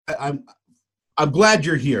I'm glad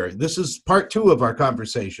you're here. This is part 2 of our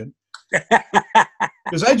conversation.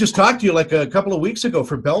 Because I just talked to you like a couple of weeks ago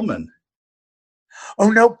for Bellman. Oh,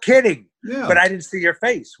 no kidding. Yeah. But I didn't see your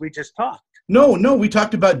face. We just talked. No, we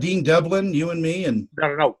talked about Dean Devlin, you and me. And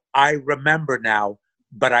No. I remember now,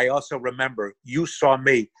 but I also remember you saw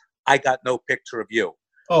me. I got no picture of you.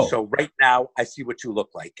 Oh. So right now I see what you look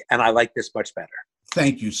like, and I like this much better.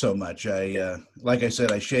 Thank you so much. Like I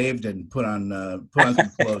said, I shaved and put on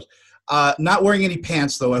some clothes. Not wearing any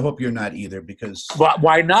pants, though. I hope you're not either, because... Well,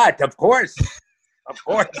 why not? Of course. Of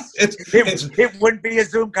course. It wouldn't be a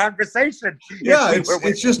Zoom conversation. Yeah,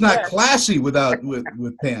 it's just not classy with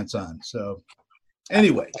pants on. So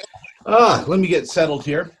anyway, let me get settled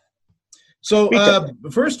here. So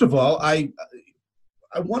first of all, I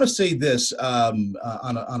want to say this on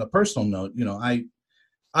a personal note. You know,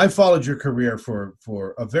 I followed your career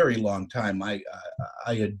for a very long time. I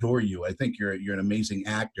adore you. I think you're an amazing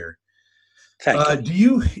actor. Thank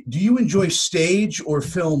you. Do you enjoy stage or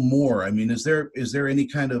film more? I mean, is there any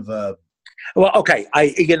kind of Well, okay.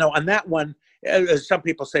 On that one, some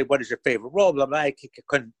people say, "What is your favorite role?" Blah blah. I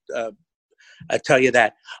couldn't tell you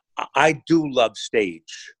that. I do love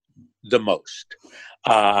stage the most.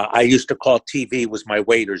 I used to call TV was my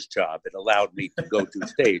waiter's job. It allowed me to go do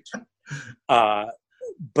stage.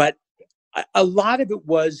 But a lot of it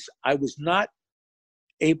was I was not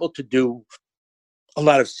able to do a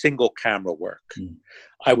lot of single camera work.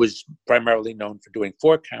 I was primarily known for doing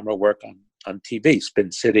 4-camera work on TV,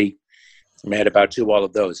 Spin City, Mad About You, all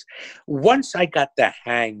of those. Once I got the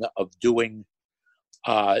hang of doing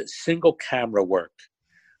single camera work,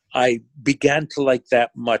 I began to like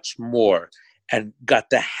that much more and got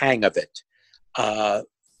the hang of it.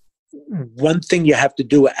 One thing you have to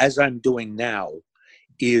do, as I'm doing now,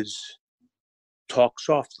 is talk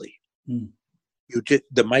softly.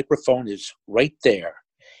 The microphone is right there.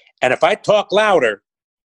 And if I talk louder,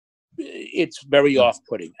 it's very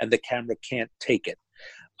off-putting and the camera can't take it.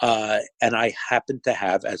 And I happen to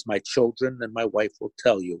have, as my children and my wife will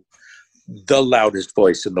tell you, the loudest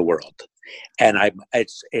voice in the world. And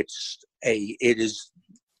it is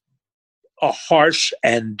a harsh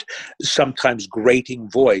and sometimes grating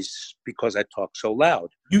voice because I talk so loud.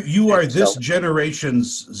 You are this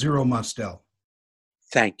generation's Zero Mostel.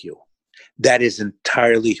 Thank you. That is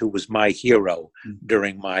entirely who was my hero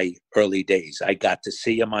during my early days. I got to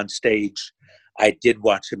see him on stage. I did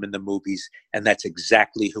watch him in the movies, and that's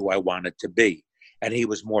exactly who I wanted to be. And he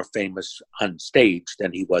was more famous on stage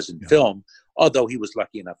than he was in film, although he was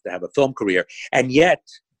lucky enough to have a film career. And yet,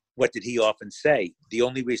 what did he often say? The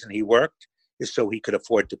only reason he worked is so he could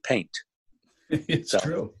afford to paint. It's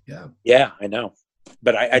true, yeah. Yeah, I know.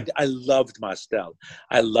 But I loved Mostel.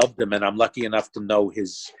 I loved him, and I'm lucky enough to know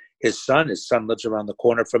his son. His son lives around the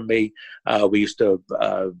corner from me. We used to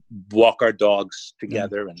walk our dogs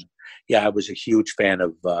together, and I was a huge fan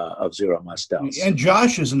of Zero Mostel. And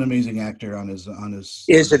Josh is an amazing actor on his.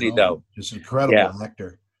 Isn't he though? Just an incredible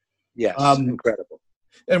actor. Yes, incredible.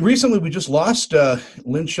 And recently, we just lost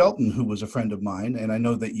Lynn Shelton, who was a friend of mine, and I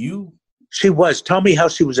know that you. She was. Tell me how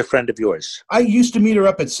she was a friend of yours. I used to meet her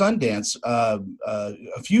up at Sundance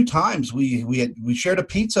a few times. We shared a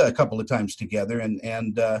pizza a couple of times together,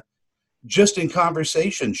 and just in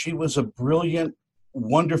conversation, she was a brilliant,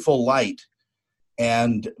 wonderful light,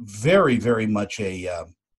 and very, very much a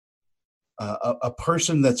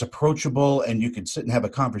person that's approachable and you can sit and have a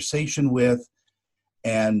conversation with,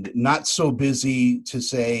 and not so busy to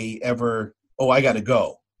say ever, "Oh, I got to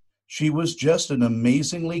go." She was just an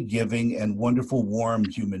amazingly giving and wonderful, warm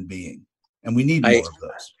human being, and we need more of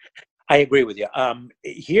those. I agree with you.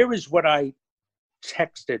 Here is what I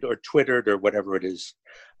texted or Twittered or whatever it is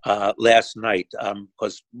last night,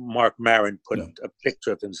 because Mark Maron put a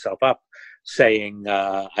picture of himself up saying,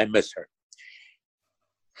 "I miss her."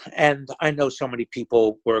 And I know so many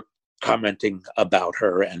people were commenting about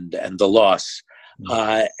her and the loss.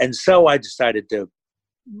 And so I decided to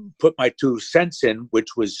put my 2 cents in,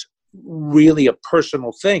 which was really a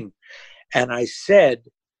personal thing. And I said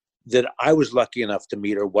that I was lucky enough to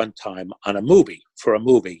meet her one time on a movie.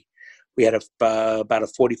 We had about a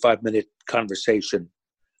 45-minute conversation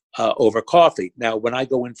over coffee. Now, when I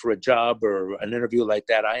go in for a job or an interview like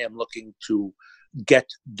that, I am looking to get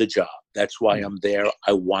the job. That's why I'm there.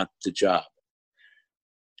 I want the job.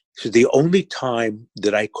 So the only time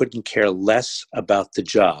that I couldn't care less about the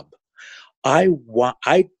job, I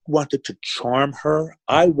wanted to charm her.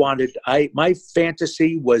 My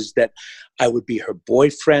fantasy was that I would be her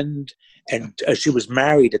boyfriend, and she was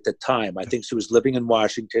married at the time. I think she was living in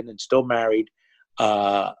Washington and still married.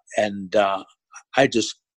 And I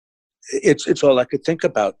just it's all I could think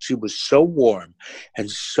about. She was so warm and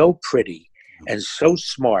so pretty and so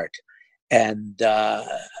smart. And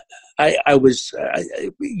I was,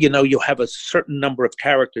 you have a certain number of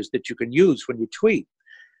characters that you can use when you tweet.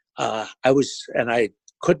 I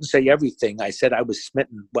couldn't say everything. I said I was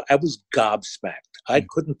smitten. I was gobsmacked. I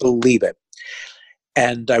couldn't believe it.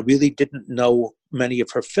 And I really didn't know many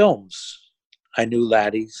of her films. I knew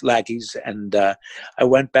Laggies, and I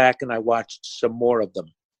went back and I watched some more of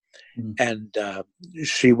them. And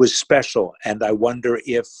she was special. And I wonder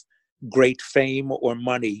if great fame or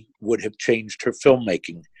money would have changed her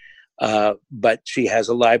filmmaking. But she has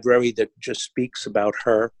a library that just speaks about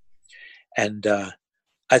her. And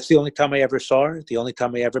that's the only time I ever saw her, the only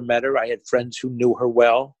time I ever met her. I had friends who knew her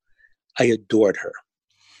well. I adored her.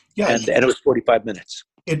 Yeah, and it was 45 minutes.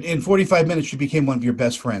 In 45 minutes, she became one of your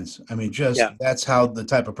best friends. I mean, that's how the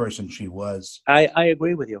type of person she was. I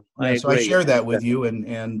agree with you. So I share that with you.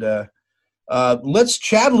 And let's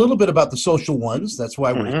chat a little bit about the social ones. That's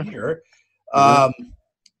why we're here.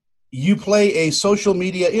 You play a social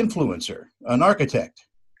media influencer, an architect.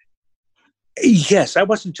 Yes, I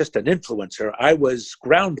wasn't just an influencer. I was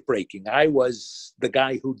groundbreaking. I was the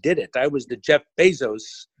guy who did it. I was the Jeff Bezos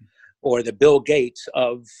or the Bill Gates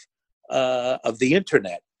of the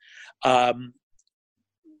internet. I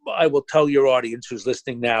will tell your audience who's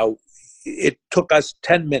listening now, it took us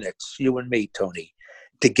 10 minutes, you and me, Tony,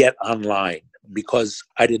 to get online because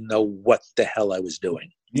I didn't know what the hell I was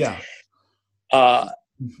doing. Yeah.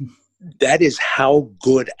 That is how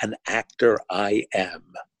good an actor I am,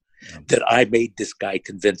 that I made this guy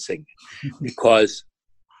convincing, because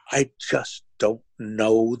I just don't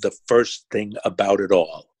know the first thing about it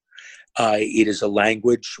all. It is a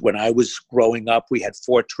language. When I was growing up, we had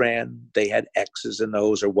Fortran. They had X's and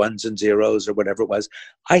O's or ones and zeros or whatever it was.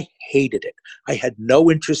 I hated it. I had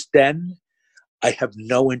no interest then. I have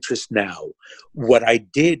no interest now. What I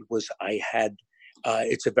did was I had,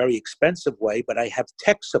 it's a very expensive way, but I have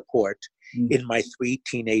tech support in my 3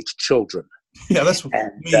 teenage children. Yeah, that's me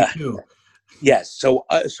too. Yes. So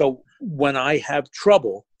when I have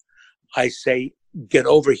trouble, I say, get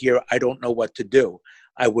over here. I don't know what to do.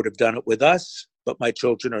 I would have done it with us, but my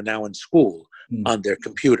children are now in school on their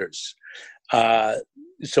computers.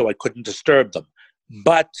 So I couldn't disturb them.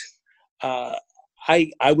 But I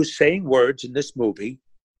was saying words in this movie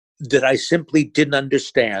that I simply didn't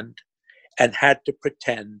understand and had to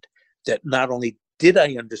pretend that not only did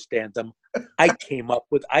I understand them, I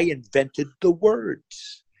invented the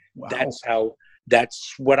words. Wow.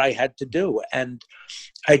 That's what I had to do. And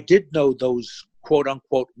I did know those quote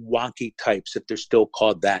unquote wonky types, if they're still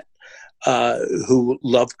called that, who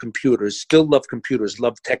love computers, still love computers,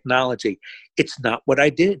 love technology. It's not what I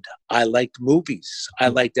did. I liked movies. I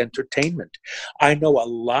liked entertainment. I know a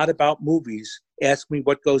lot about movies. Ask me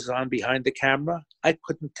what goes on behind the camera. I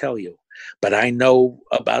couldn't tell you. But I know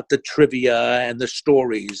about the trivia and the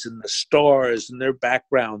stories and the stars and their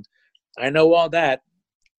background. I know all that.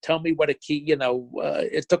 Tell me what a key,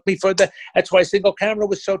 it took me further. That's why single camera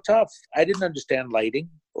was so tough. I didn't understand lighting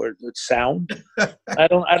or sound. I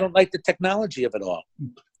don't like the technology of it all.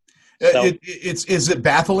 So, is it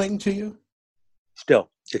baffling to you?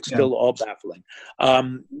 It's still all baffling.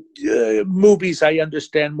 Movies, I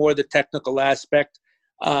understand more the technical aspect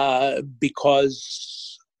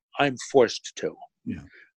because I'm forced to. Yeah.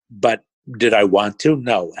 But did I want to?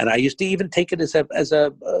 No. And I used to even take it as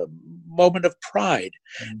a moment of pride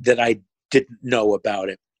that I didn't know about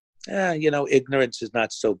it. Ignorance is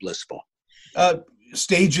not so blissful.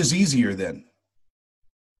 Stage is easier then.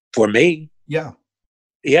 For me. Yeah.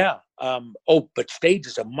 Yeah. But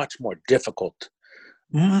stages are much more difficult.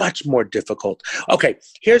 Much more difficult. Okay,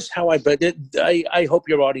 here's how I hope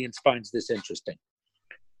your audience finds this interesting.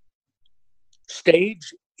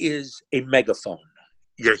 Stage is a megaphone.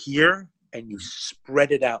 You're here and you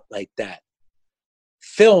spread it out like that.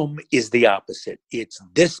 Film is the opposite. It's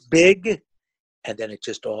this big, and then it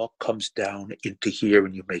just all comes down into here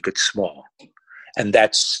and you make it small. And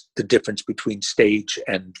that's the difference between stage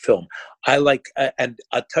and film. I like, and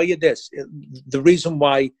I'll tell you this, the reason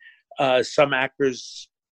why some actors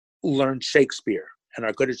learn Shakespeare and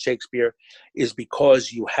are good at Shakespeare is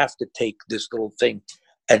because you have to take this little thing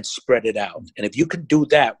and spread it out. And if you can do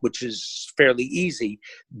that, which is fairly easy,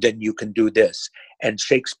 then you can do this. And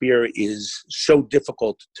Shakespeare is so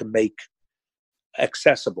difficult to make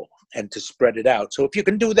accessible and to spread it out. So if you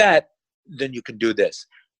can do that, then you can do this.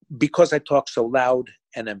 Because I talk so loud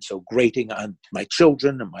and I'm so grating on my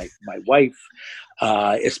children and my wife,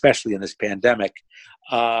 especially in this pandemic,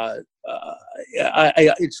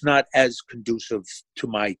 it's not as conducive to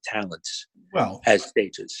my talents. Well, as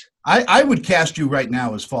stages. I would cast you right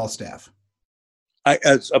now as Falstaff.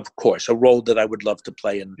 As of course, a role that I would love to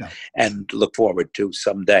play and look forward to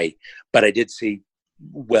someday. But I did see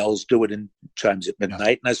Wells do it in Chimes at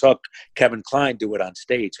Midnight, and I saw Kevin Kline do it on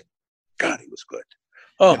stage. And God, he was good.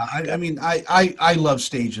 Oh, I mean, I love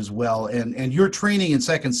stage as well, and your training in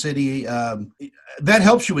Second City that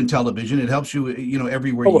helps you in television. It helps you,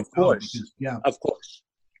 everywhere you go. Because, of course,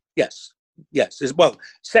 yes. Well,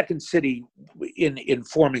 Second City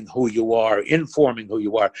informing who you are,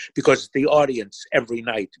 because it's the audience every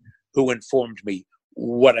night who informed me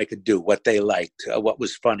what I could do, what they liked, what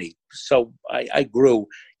was funny. So I grew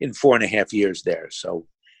in 4.5 years there. So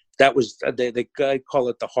that was they call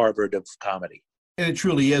it the Harvard of comedy. And it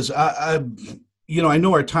truly is. I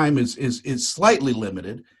know our time is slightly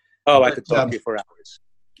limited. Oh, I could talk to you for hours.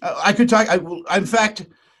 I could talk. In fact,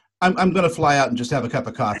 I'm going to fly out and just have a cup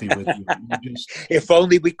of coffee with you. If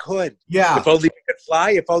only we could. Yeah. If only we could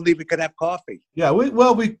fly. If only we could have coffee. Yeah.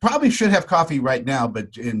 We probably should have coffee right now,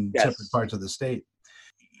 but in separate parts of the state.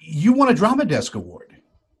 You won a Drama Desk Award.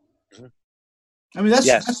 Mm-hmm. I mean,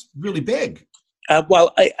 that's really big. I'm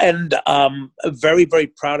very, very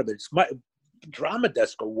proud of it. It's my Drama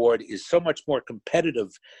Desk Award is so much more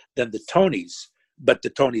competitive than the Tonys, but the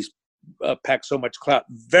Tonys pack so much clout.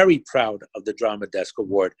 Very proud of the Drama Desk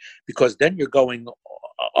Award, because then you're going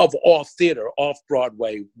of all theater, off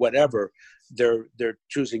Broadway, whatever. They're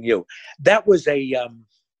choosing you. That was a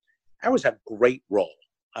great role.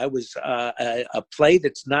 I was a play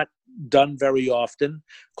that's not done very often,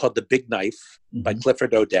 called The Big Knife by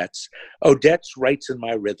Clifford Odets. Odets writes in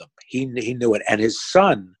my rhythm. He knew it, and his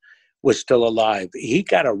son was still alive. He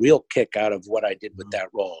got a real kick out of what I did with that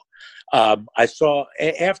role. I saw,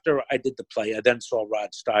 after I did the play, I then saw Rod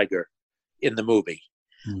Steiger in the movie.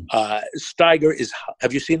 Steiger is,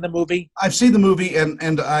 have you seen the movie? I've seen the movie,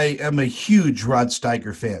 and I am a huge Rod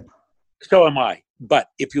Steiger fan. So am I. But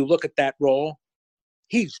if you look at that role,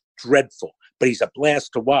 he's dreadful, but he's a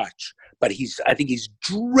blast to watch. But I think he's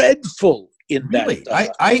dreadful in that. Really?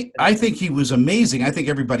 I think he was amazing. I think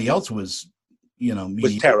everybody else was,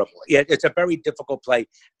 was terrible. Yeah, it's a very difficult play.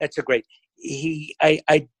 That's a great.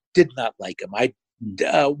 I did not like him.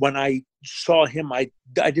 When I saw him, I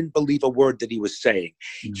didn't believe a word that he was saying.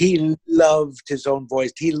 He loved his own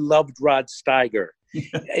voice. He loved Rod Steiger. He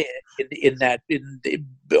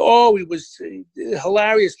was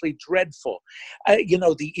hilariously dreadful.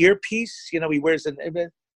 The earpiece, he wears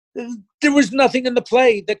there was nothing in the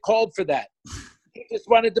play that called for that. He just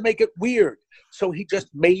wanted to make it weird. So he just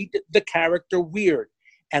made the character weird.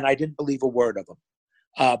 And I didn't believe a word of him.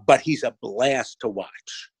 But he's a blast to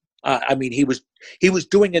watch. He was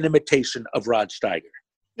doing an imitation of Rod Steiger.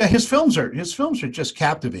 Yeah, his films are just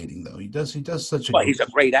captivating, though. He does such a. Well, he's a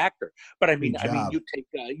great actor, but you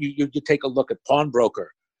take a look at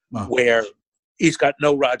Pawnbroker, where he's got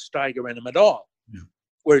no Rod Steiger in him at all,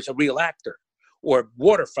 where he's a real actor, or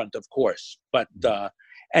Waterfront, of course, but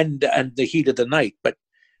and The Heat of the Night. But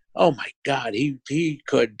oh my God, he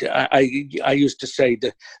could. I used to say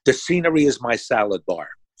the scenery is my salad bar.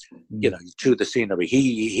 You chew the scenery.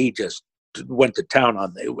 He just went to town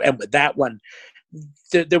on it, and with that one.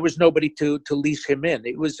 There was nobody to leash him in.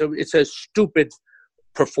 It's a stupid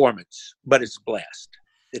performance, but it's a blast.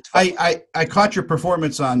 It's fun. I caught your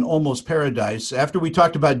performance on Almost Paradise after we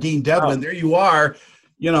talked about Dean Devlin. There you are,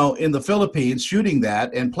 in the Philippines shooting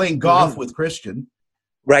that and playing golf with Christian.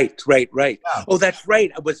 Right. Yeah. Oh, that's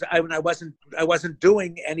right. I wasn't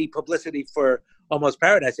doing any publicity for Almost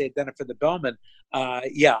Paradise. I had done it for the Bellman.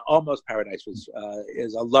 Almost Paradise is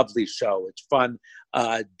a lovely show. It's fun.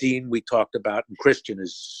 Dean, we talked about, and Christian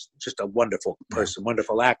is just a wonderful person,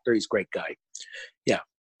 wonderful actor. He's a great guy. Yeah.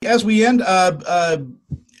 As we end,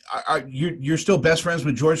 you're still best friends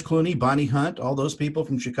with George Clooney, Bonnie Hunt, all those people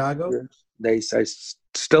from Chicago? I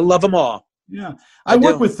still love them all. Yeah, I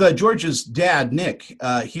worked with George's dad, Nick,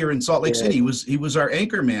 here in Salt Lake City. He was our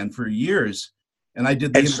anchor man for years, and I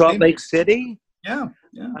did the Salt Lake City. Yeah.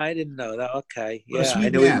 I didn't know that. Okay, what a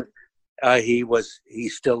sweet man. He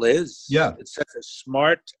still is. Yeah, it's such a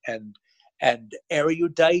smart and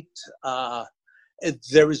erudite.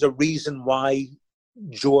 There is a reason why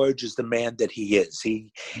George is the man that he is.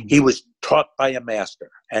 He was taught by a master,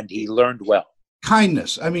 and he learned well.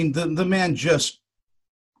 Kindness. I mean, the man just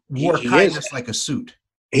wore kindness like a suit.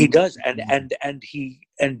 He does,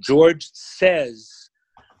 and George says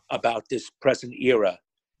about this present era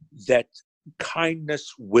that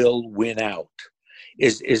kindness will win out.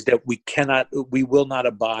 Is that we will not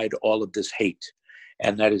abide all of this hate,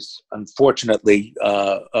 and that is unfortunately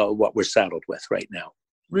what we're saddled with right now.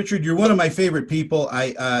 Richard, you're one of my favorite people.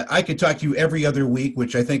 I could talk to you every other week,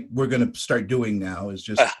 which I think we're going to start doing now. Is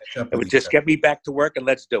just catch up it with would each just other. get me back to work, and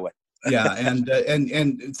let's do it. Yeah,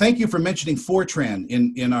 and thank you for mentioning Fortran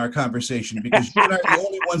in our conversation, because you and I are the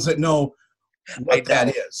only ones that know what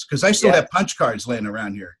that is. Because I still have punch cards laying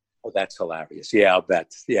around here. Oh, that's hilarious. Yeah, I'll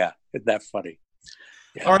bet. Yeah, isn't that funny?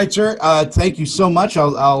 Yeah. All right, sir. Thank you so much.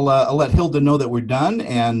 I'll let Hilda know that we're done,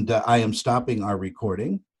 and I am stopping our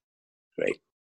recording. Great.